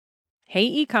Hey,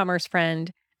 e-commerce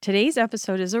friend. Today's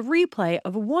episode is a replay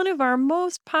of one of our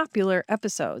most popular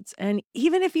episodes. And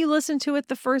even if you listen to it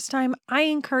the first time, I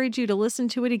encourage you to listen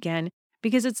to it again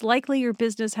because it's likely your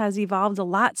business has evolved a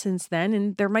lot since then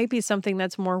and there might be something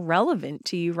that's more relevant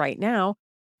to you right now,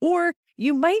 or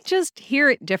you might just hear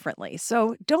it differently.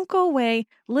 So don't go away,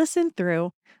 listen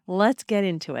through. Let's get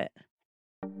into it.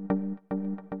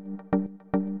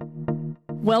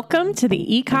 Welcome to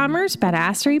the eCommerce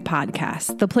Badassery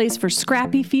Podcast, the place for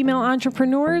scrappy female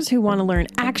entrepreneurs who want to learn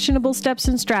actionable steps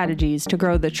and strategies to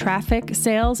grow the traffic,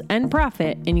 sales, and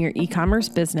profit in your e-commerce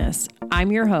business.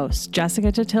 I'm your host,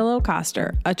 Jessica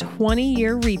Totillo-Coster, a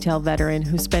 20-year retail veteran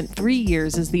who spent 3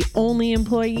 years as the only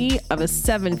employee of a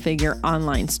 7-figure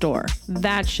online store.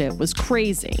 That shit was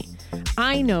crazy.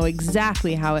 I know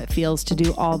exactly how it feels to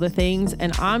do all the things,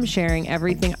 and I'm sharing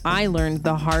everything I learned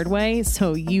the hard way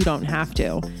so you don't have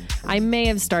to. I may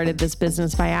have started this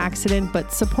business by accident,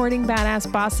 but supporting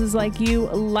badass bosses like you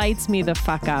lights me the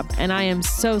fuck up, and I am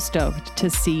so stoked to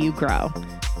see you grow.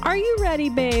 Are you ready,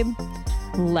 babe?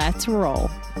 Let's roll.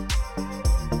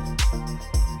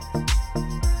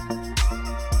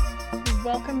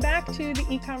 Welcome back to the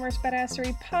eCommerce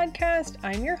Badassery Podcast.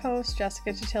 I'm your host,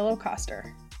 Jessica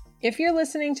Totillo-Coster. If you're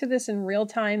listening to this in real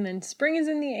time, then spring is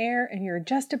in the air and you're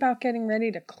just about getting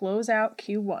ready to close out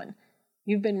Q1.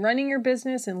 You've been running your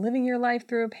business and living your life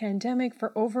through a pandemic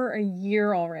for over a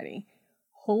year already.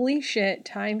 Holy shit,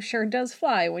 time sure does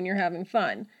fly when you're having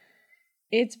fun.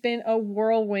 It's been a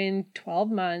whirlwind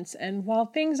 12 months, and while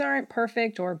things aren't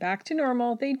perfect or back to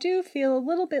normal, they do feel a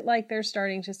little bit like they're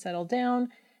starting to settle down.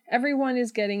 Everyone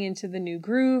is getting into the new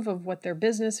groove of what their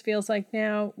business feels like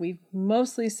now. We've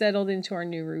mostly settled into our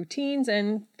new routines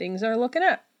and things are looking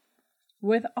up.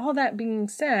 With all that being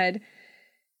said,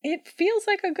 it feels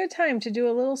like a good time to do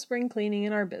a little spring cleaning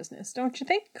in our business, don't you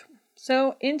think?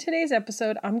 So in today's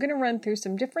episode, I'm going to run through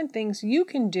some different things you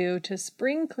can do to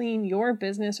spring clean your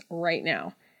business right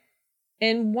now.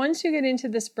 And once you get into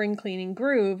the spring cleaning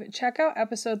groove, check out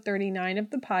episode 39 of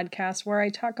the podcast where I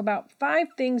talk about 5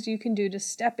 things you can do to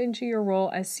step into your role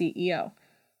as CEO.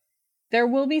 There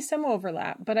will be some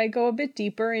overlap, but I go a bit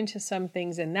deeper into some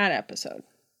things in that episode.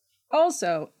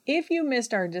 Also, if you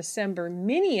missed our December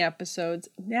mini episodes,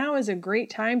 now is a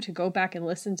great time to go back and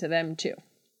listen to them too.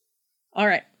 All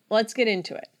right, let's get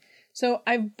into it. So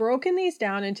I've broken these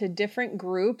down into different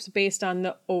groups based on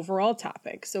the overall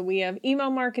topic. So we have email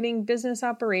marketing, business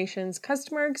operations,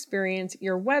 customer experience,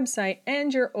 your website,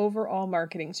 and your overall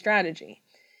marketing strategy.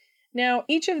 Now,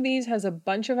 each of these has a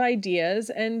bunch of ideas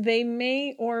and they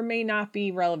may or may not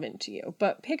be relevant to you,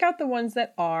 but pick out the ones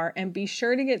that are and be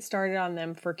sure to get started on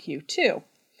them for Q2.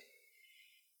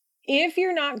 If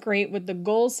you're not great with the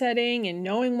goal setting and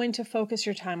knowing when to focus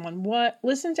your time on what,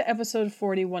 listen to episode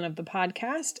 41 of the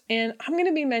podcast, and I'm going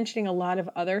to be mentioning a lot of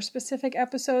other specific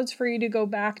episodes for you to go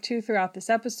back to throughout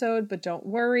this episode, but don't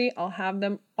worry, I'll have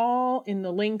them all in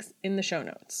the links in the show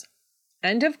notes.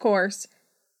 And of course,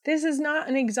 this is not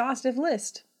an exhaustive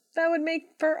list. That would make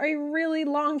for a really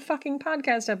long fucking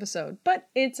podcast episode, but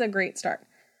it's a great start.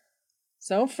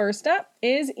 So first up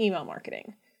is email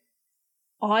marketing.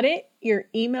 Audit your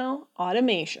email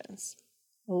automations.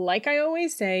 Like I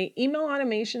always say, email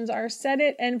automations are set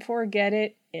it and forget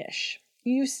it-ish.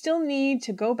 You still need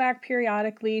to go back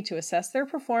periodically to assess their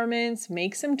performance,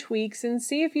 make some tweaks, and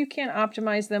see if you can't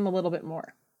optimize them a little bit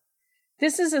more.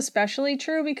 This is especially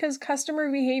true because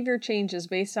customer behavior changes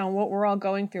based on what we're all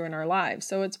going through in our lives,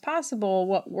 so it's possible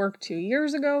what worked 2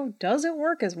 years ago doesn't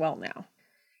work as well now.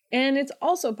 And it's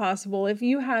also possible if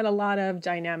you had a lot of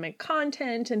dynamic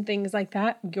content and things like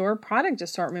that, your product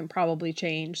assortment probably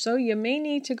changed. So you may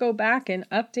need to go back and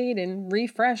update and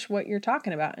refresh what you're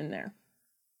talking about in there.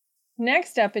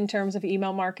 Next up in terms of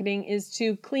email marketing is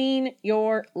to clean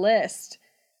your list.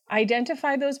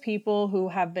 Identify those people who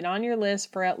have been on your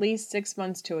list for at least 6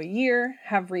 months to a year,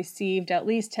 have received at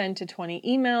least 10 to 20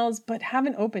 emails, but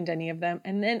haven't opened any of them,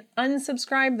 and then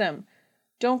unsubscribe them.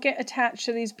 Don't get attached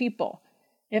to these people.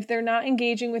 If they're not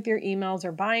engaging with your emails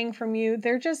or buying from you,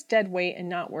 they're just dead weight and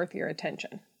not worth your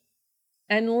attention.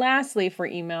 And lastly for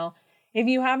email, if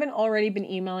you haven't already been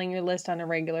emailing your list on a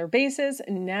regular basis,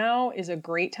 now is a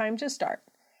great time to start.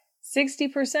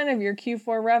 60% of your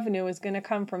Q4 revenue is going to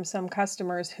come from some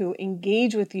customers who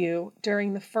engage with you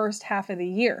during the first half of the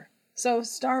year. So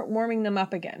start warming them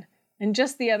up again. And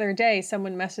just the other day,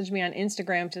 someone messaged me on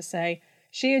Instagram to say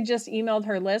she had just emailed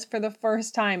her list for the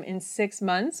first time in 6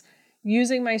 months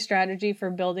using my strategy for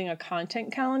building a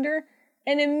content calendar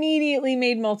and immediately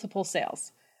made multiple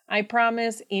sales. I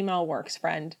promise email works,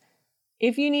 friend.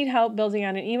 If you need help building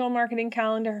out an email marketing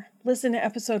calendar, listen to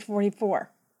episode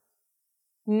 44.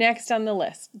 Next on the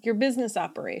list, your business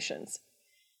operations.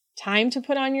 Time to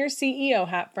put on your CEO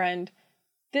hat, friend.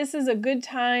 This is a good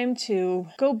time to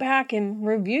go back and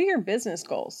review your business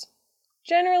goals.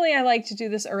 Generally, I like to do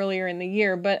this earlier in the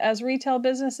year, but as retail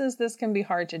businesses, this can be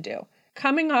hard to do.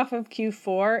 Coming off of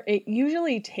Q4, it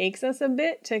usually takes us a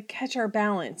bit to catch our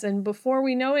balance, and before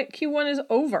we know it, Q1 is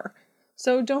over.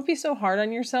 So don't be so hard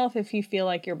on yourself if you feel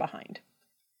like you're behind.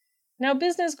 Now,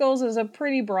 business goals is a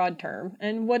pretty broad term,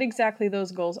 and what exactly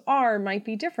those goals are might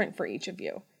be different for each of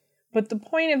you. But the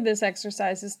point of this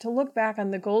exercise is to look back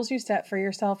on the goals you set for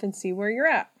yourself and see where you're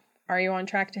at. Are you on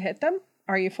track to hit them?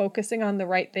 Are you focusing on the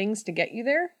right things to get you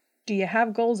there? Do you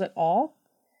have goals at all?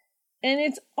 And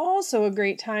it's also a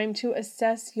great time to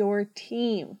assess your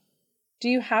team. Do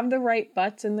you have the right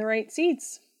butts in the right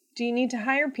seats? Do you need to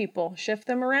hire people, shift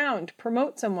them around,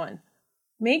 promote someone?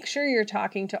 Make sure you're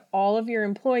talking to all of your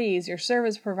employees, your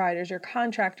service providers, your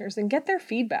contractors, and get their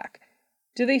feedback.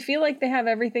 Do they feel like they have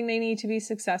everything they need to be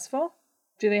successful?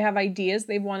 Do they have ideas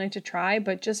they've wanted to try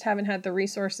but just haven't had the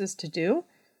resources to do?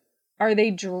 Are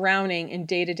they drowning in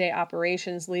day-to-day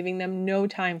operations, leaving them no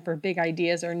time for big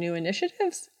ideas or new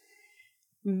initiatives?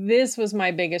 This was my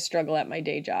biggest struggle at my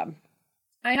day job.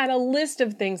 I had a list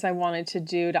of things I wanted to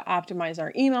do to optimize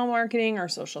our email marketing, our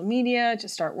social media, to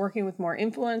start working with more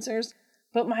influencers,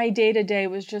 but my day-to-day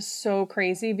was just so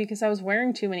crazy because I was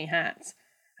wearing too many hats.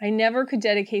 I never could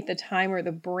dedicate the time or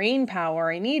the brain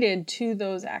power I needed to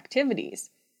those activities.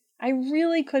 I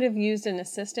really could have used an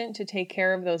assistant to take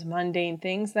care of those mundane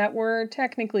things that were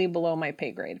technically below my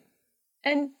pay grade.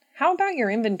 And how about your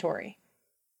inventory?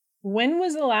 When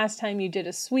was the last time you did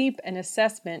a sweep and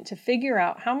assessment to figure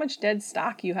out how much dead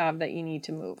stock you have that you need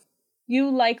to move? You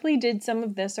likely did some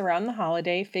of this around the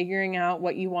holiday, figuring out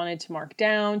what you wanted to mark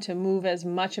down to move as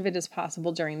much of it as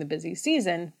possible during the busy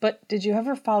season, but did you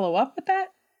ever follow up with that?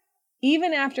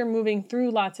 Even after moving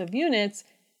through lots of units,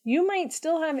 you might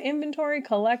still have inventory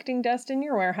collecting dust in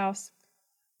your warehouse.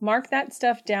 Mark that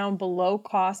stuff down below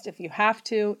cost if you have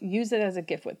to, use it as a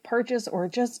gift with purchase, or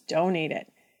just donate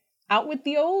it. Out with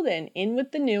the old and in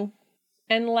with the new.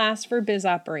 And last for biz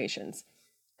operations.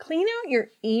 Clean out your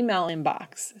email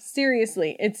inbox.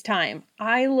 Seriously, it's time.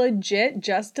 I legit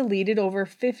just deleted over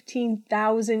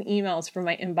 15,000 emails from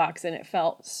my inbox and it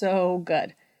felt so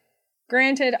good.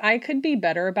 Granted, I could be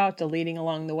better about deleting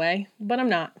along the way, but I'm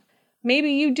not.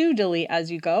 Maybe you do delete as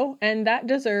you go, and that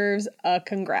deserves a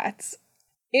congrats.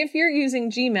 If you're using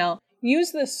Gmail,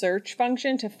 use the search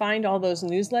function to find all those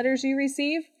newsletters you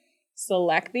receive.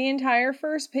 Select the entire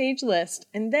first page list,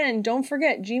 and then don't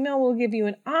forget Gmail will give you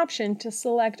an option to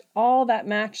select all that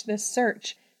match this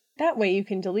search. That way you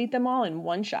can delete them all in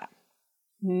one shot.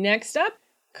 Next up,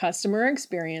 customer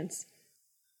experience.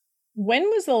 When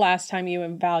was the last time you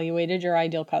evaluated your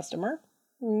ideal customer?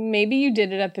 Maybe you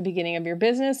did it at the beginning of your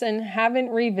business and haven't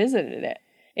revisited it.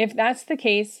 If that's the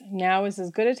case, now is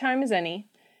as good a time as any.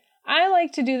 I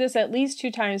like to do this at least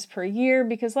 2 times per year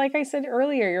because, like I said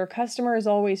earlier, your customer is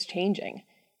always changing.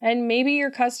 And maybe your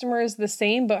customer is the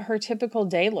same, but her typical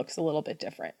day looks a little bit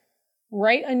different.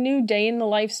 Write a new day in the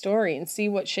life story and see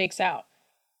what shakes out.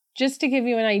 Just to give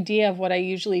you an idea of what I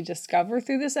usually discover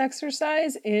through this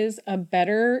exercise is a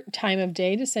better time of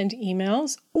day to send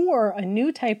emails or a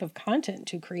new type of content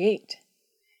to create.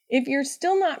 If you're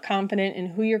still not confident in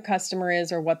who your customer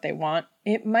is or what they want,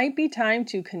 it might be time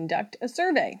to conduct a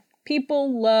survey.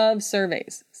 People love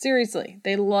surveys. Seriously,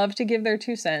 they love to give their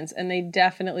 2 cents and they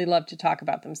definitely love to talk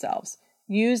about themselves.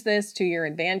 Use this to your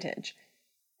advantage.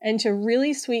 And to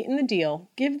really sweeten the deal,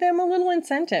 give them a little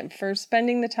incentive for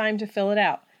spending the time to fill it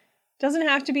out. Doesn't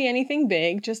have to be anything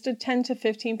big, just a 10 to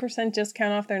 15%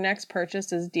 discount off their next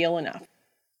purchase is deal enough.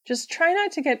 Just try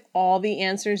not to get all the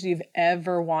answers you've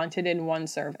ever wanted in one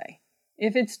survey.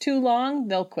 If it's too long,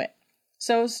 they'll quit.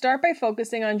 So start by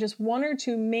focusing on just 1 or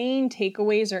 2 main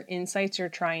takeaways or insights you're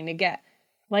trying to get.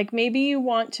 Like maybe you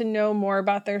want to know more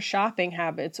about their shopping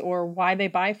habits or why they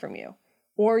buy from you.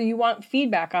 Or you want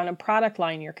feedback on a product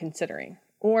line you're considering.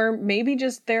 Or maybe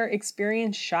just their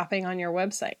experience shopping on your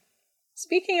website.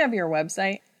 Speaking of your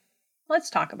website, let's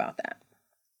talk about that.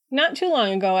 Not too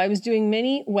long ago, I was doing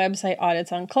mini website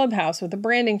audits on Clubhouse with a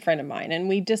branding friend of mine, and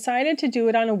we decided to do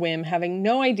it on a whim, having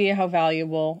no idea how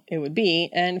valuable it would be,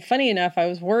 and funny enough, I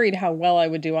was worried how well I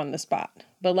would do on the spot.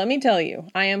 But let me tell you,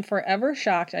 I am forever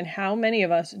shocked at how many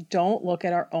of us don't look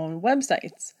at our own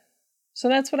websites. So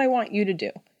that's what I want you to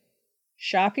do.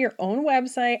 Shop your own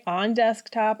website on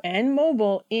desktop and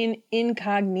mobile in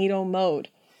incognito mode.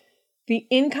 The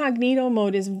incognito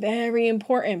mode is very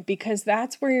important because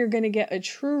that's where you're going to get a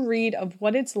true read of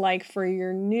what it's like for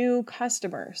your new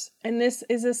customers. And this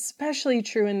is especially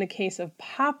true in the case of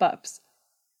pop-ups.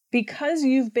 Because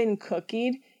you've been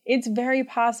cookied, it's very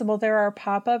possible there are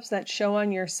pop-ups that show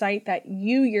on your site that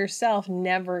you yourself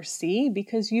never see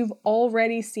because you've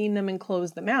already seen them and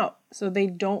closed them out, so they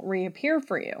don't reappear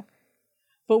for you.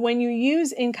 But when you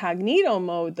use incognito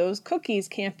mode, those cookies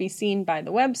can't be seen by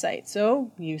the website,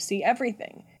 so you see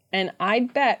everything. And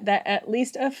I'd bet that at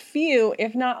least a few,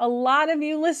 if not a lot of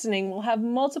you listening, will have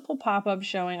multiple pop-ups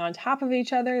showing on top of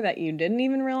each other that you didn't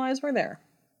even realize were there.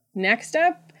 Next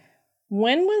up,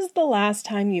 when was the last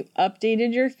time you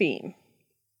updated your theme?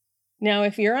 Now,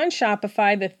 if you're on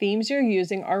Shopify, the themes you're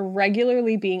using are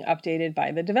regularly being updated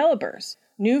by the developers.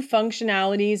 New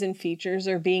functionalities and features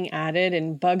are being added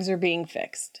and bugs are being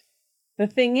fixed. The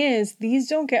thing is, these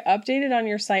don't get updated on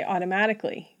your site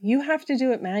automatically. You have to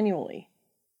do it manually.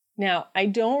 Now, I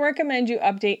don't recommend you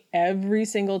update every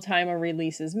single time a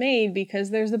release is made because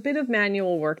there's a bit of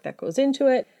manual work that goes into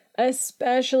it,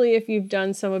 especially if you've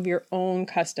done some of your own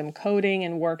custom coding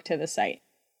and work to the site.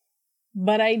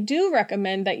 But I do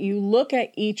recommend that you look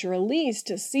at each release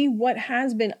to see what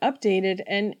has been updated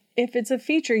and if it's a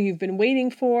feature you've been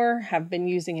waiting for, have been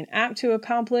using an app to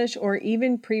accomplish, or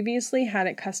even previously had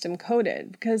it custom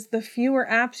coded, because the fewer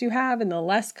apps you have and the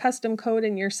less custom code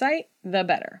in your site, the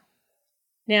better.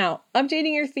 Now,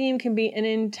 updating your theme can be an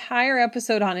entire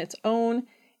episode on its own.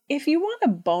 If you want a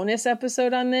bonus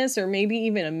episode on this, or maybe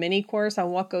even a mini course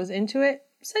on what goes into it,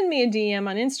 send me a DM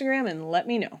on Instagram and let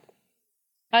me know.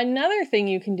 Another thing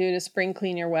you can do to spring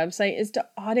clean your website is to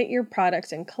audit your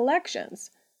products and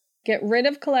collections. Get rid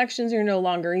of collections you're no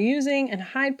longer using and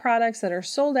hide products that are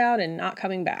sold out and not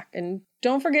coming back. And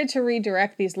don't forget to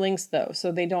redirect these links though,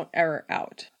 so they don't error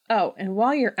out. Oh, and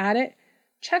while you're at it,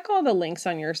 check all the links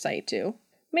on your site too.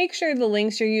 Make sure the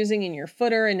links you're using in your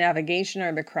footer and navigation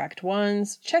are the correct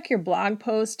ones. Check your blog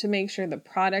posts to make sure the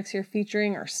products you're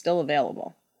featuring are still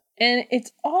available. And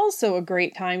it's also a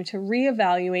great time to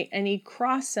reevaluate any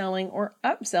cross-selling or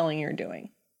upselling you're doing.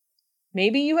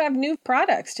 Maybe you have new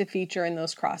products to feature in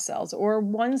those cross-sells or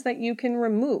ones that you can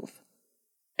remove.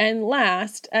 And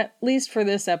last, at least for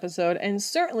this episode, and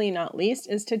certainly not least,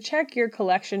 is to check your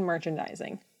collection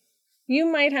merchandising. You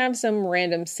might have some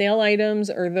random sale items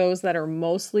or those that are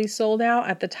mostly sold out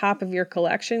at the top of your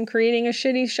collection, creating a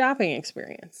shitty shopping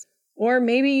experience. Or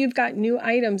maybe you've got new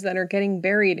items that are getting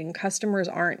buried and customers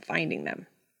aren't finding them.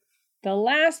 The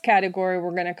last category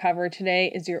we're going to cover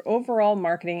today is your overall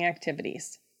marketing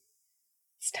activities.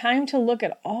 It's time to look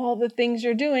at all the things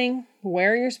you're doing,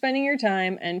 where you're spending your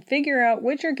time, and figure out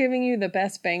which are giving you the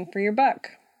best bang for your buck.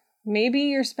 Maybe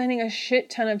you're spending a shit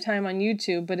ton of time on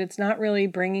YouTube, but it's not really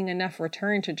bringing enough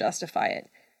return to justify it.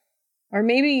 Or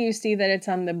maybe you see that it's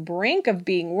on the brink of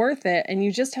being worth it and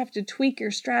you just have to tweak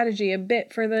your strategy a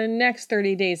bit for the next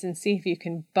 30 days and see if you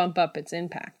can bump up its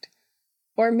impact.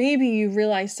 Or maybe you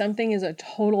realize something is a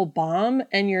total bomb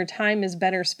and your time is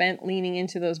better spent leaning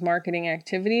into those marketing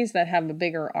activities that have a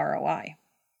bigger ROI.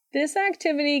 This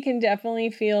activity can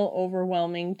definitely feel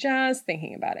overwhelming just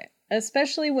thinking about it,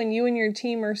 especially when you and your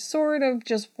team are sort of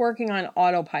just working on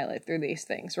autopilot through these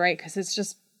things, right? Because it's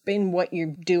just been what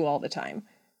you do all the time.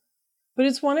 But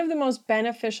it's one of the most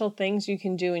beneficial things you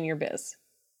can do in your biz.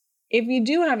 If you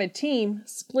do have a team,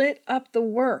 split up the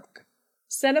work.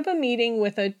 Set up a meeting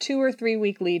with a 2 or 3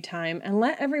 week lead time and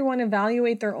let everyone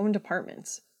evaluate their own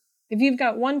departments. If you've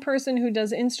got one person who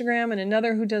does Instagram and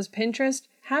another who does Pinterest,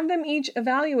 have them each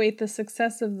evaluate the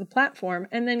success of the platform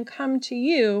and then come to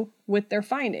you with their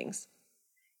findings.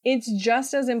 It's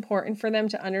just as important for them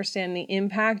to understand the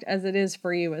impact as it is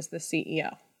for you as the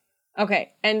CEO.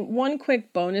 Okay, and one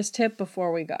quick bonus tip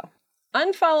before we go.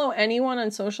 Unfollow anyone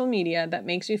on social media that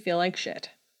makes you feel like shit.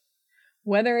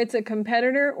 Whether it's a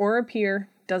competitor or a peer,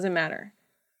 doesn't matter.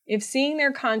 If seeing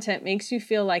their content makes you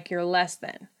feel like you're less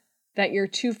than, that you're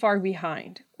too far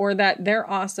behind, or that they're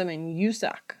awesome and you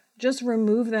suck, just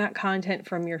remove that content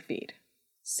from your feed.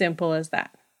 Simple as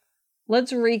that.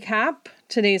 Let's recap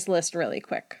today's list really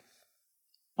quick.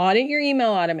 Audit your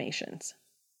email automations.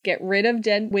 Get rid of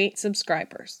dead weight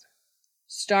subscribers.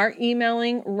 Start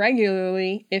emailing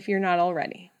regularly if you're not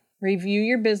already. Review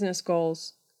your business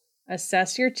goals.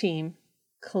 Assess your team.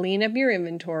 Clean up your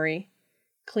inventory.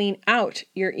 Clean out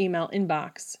your email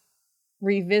inbox.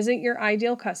 Revisit your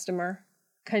ideal customer.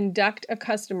 Conduct a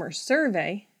customer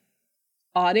survey.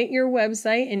 Audit your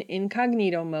website in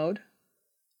incognito mode.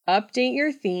 Update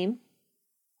your theme.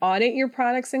 Audit your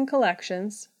products and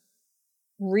collections.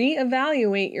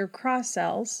 Reevaluate your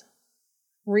cross-sells.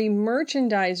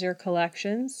 Re-merchandise your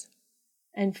collections,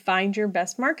 and find your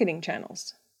best marketing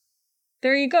channels.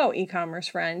 There you go, e-commerce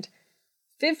friend.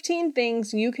 15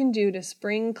 things you can do to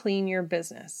spring clean your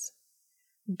business.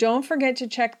 Don't forget to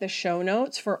check the show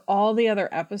notes for all the other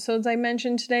episodes I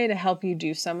mentioned today to help you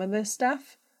do some of this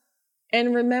stuff.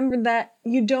 And remember that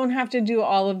you don't have to do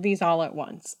all of these all at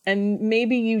once. And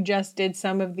maybe you just did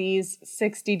some of these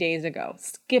 60 days ago.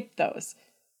 Skip those.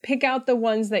 Pick out the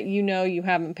ones that you know you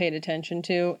haven't paid attention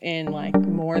to in like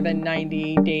more than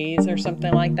 90 days or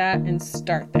something like that and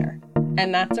start there.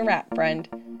 And that's a wrap, friend.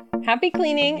 Happy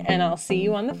cleaning, and I'll see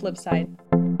you on the flip side.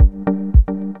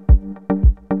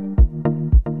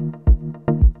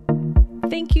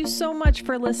 Thank you so much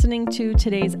for listening to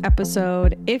today's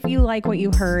episode. If you like what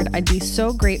you heard, I'd be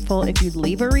so grateful if you'd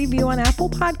leave a review on Apple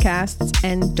Podcasts,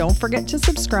 and don't forget to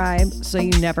subscribe so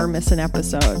you never miss an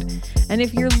episode. And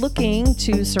if you're looking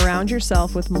to surround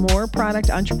yourself with more product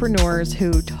entrepreneurs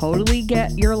who totally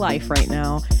get your life right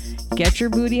now, get your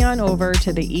booty on over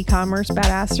to the eCommerce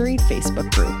Badassery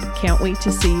Facebook group. Can't wait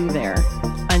to see you there.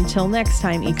 Until next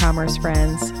time, e-commerce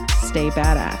friends, stay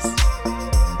badass.